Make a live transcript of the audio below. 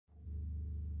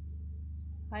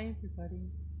Hi everybody.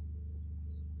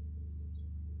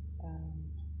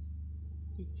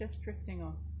 He's just drifting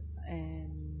off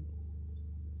and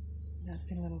it's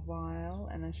been a little while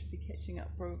and I should be catching up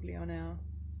probably on our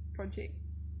project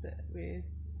that we're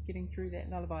getting through, that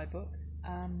lullaby book.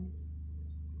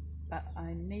 But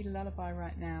I need a lullaby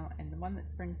right now, and the one that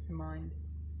springs to mind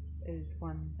is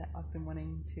one that I've been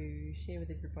wanting to share with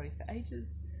everybody for ages.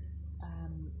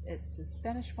 It's a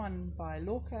Spanish one by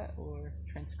Lorca, or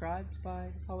transcribed by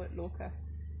the poet Lorca.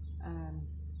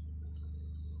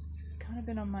 It's kind of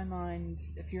been on my mind.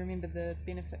 If you remember the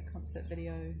benefit concert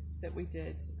video that we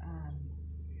did,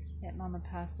 that mama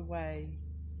passed away,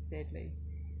 sadly.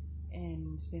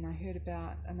 And then I heard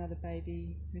about another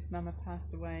baby whose mama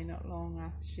passed away not long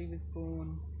after she was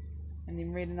born, and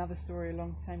then read another story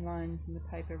along the same lines in the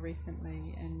paper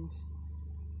recently, and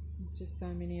just so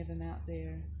many of them out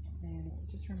there. And it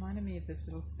just reminded me of this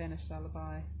little Spanish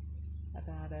lullaby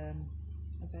about a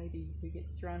baby who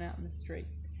gets thrown out in the street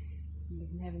and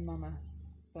doesn't have a mama,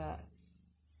 but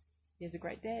he has a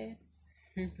great dad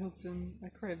who builds him a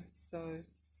crib. So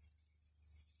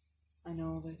I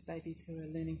know all those babies who are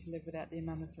learning to live without their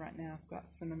mamas right now. I've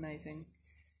got some amazing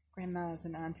grandmas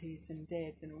and aunties and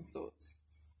dads and all sorts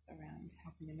around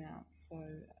helping them out. So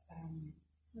I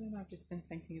don't know, I've just been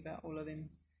thinking about all of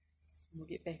them, and we'll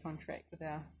get back on track with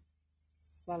our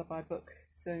lullaby book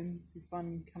soon. There's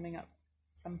one coming up,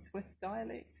 some Swiss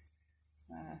dialect.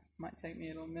 Might take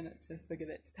me a little minute to figure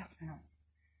that stuff out.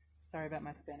 Sorry about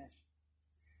my Spanish.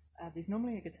 There's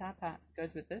normally a guitar part that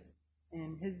goes with this,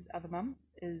 and his other mum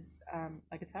is a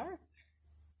guitarist.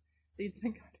 So you'd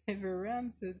think I'd have her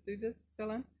around to do this, fill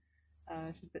in.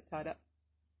 She's a bit tied up,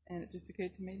 and it just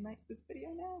occurred to me to make this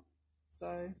video now.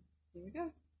 So here we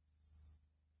go.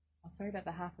 Oh, sorry about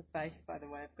the half of face, by the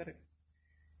way. I've got a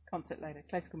concert later.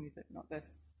 Classical music, not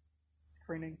this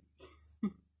crooning.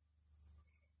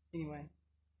 Anyway,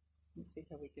 let's see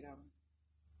how we get on.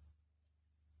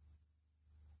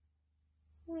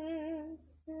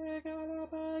 Ese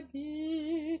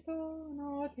galapaguito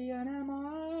no tiene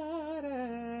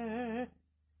madre.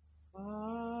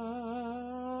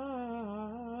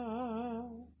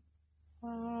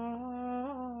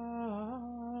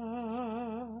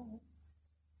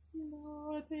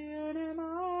 No tiene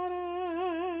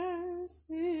madre,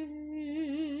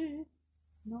 sí.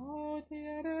 No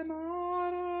tiene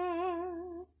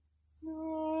madre, no.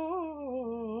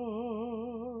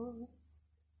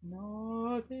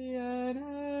 No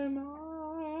tiene madre.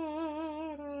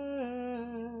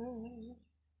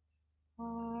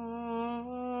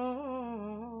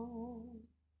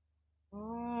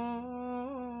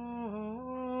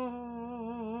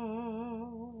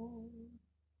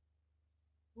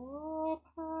 Oh,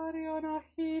 parió una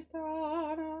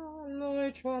gitana, lo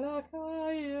echó a la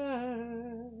calle.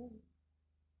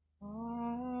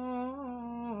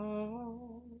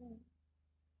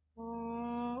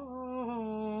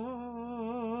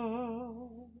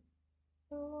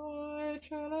 Lo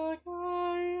echó a la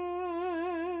calle,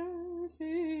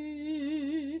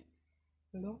 sí.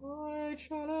 Lo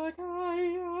echó a la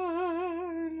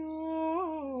calle,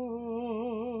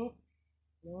 no.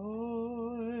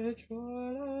 Lo echó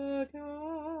a la calle.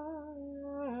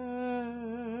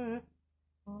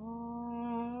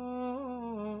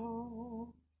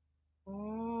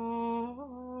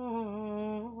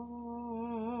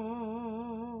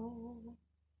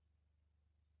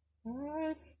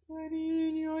 Este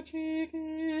niño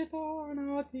chiquito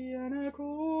no tiene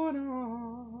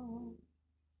cuna.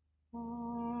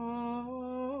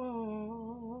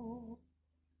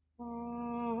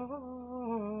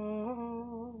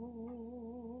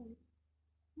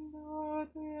 No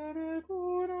tiene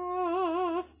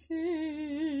cuna,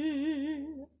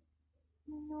 sí.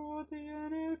 No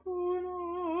tiene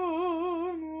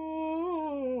cuna,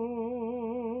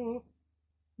 no.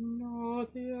 No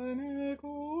tiene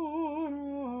cuna.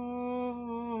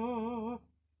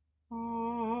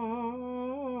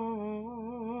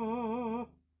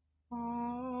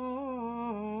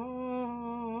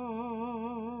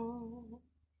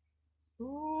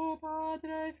 Su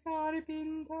padre es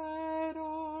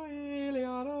carpintero y le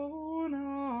ha dado una.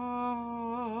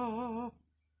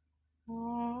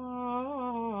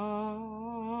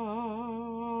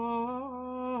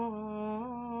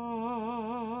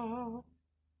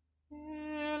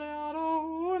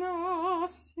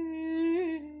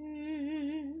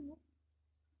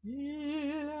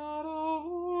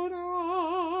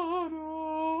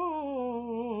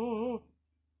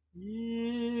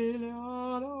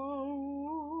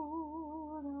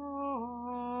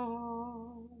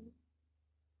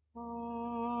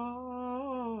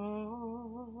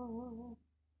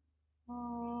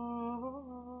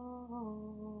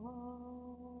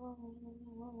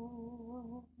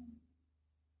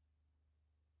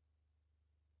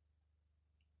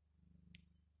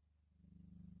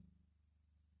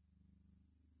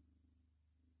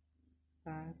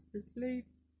 fast asleep.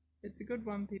 It's a good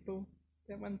one, people.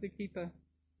 That one's a keeper.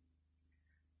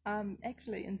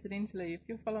 Actually, incidentally, if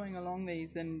you're following along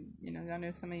these, and you know, I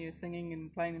know some of you are singing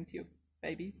and playing them to your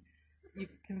babies, you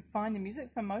can find the music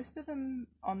for most of them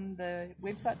on the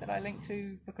website that I linked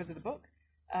to because of the book.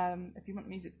 If you want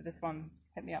music for this one,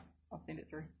 hit me up. I'll send it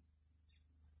through.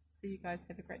 See you guys.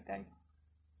 Have a great day.